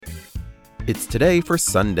It's today for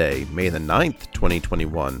Sunday, May the 9th,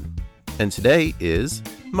 2021, and today is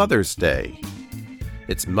Mother's Day.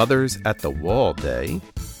 It's Mothers at the Wall Day,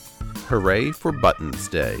 Hooray for Buttons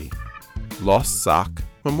Day, Lost Sock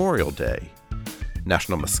Memorial Day,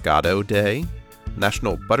 National Moscato Day,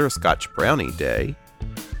 National Butterscotch Brownie Day,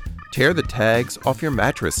 Tear the Tags Off Your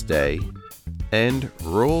Mattress Day, and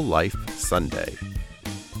Rural Life Sunday.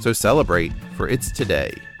 So celebrate, for it's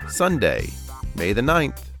today, Sunday, May the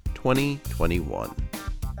 9th, 2021.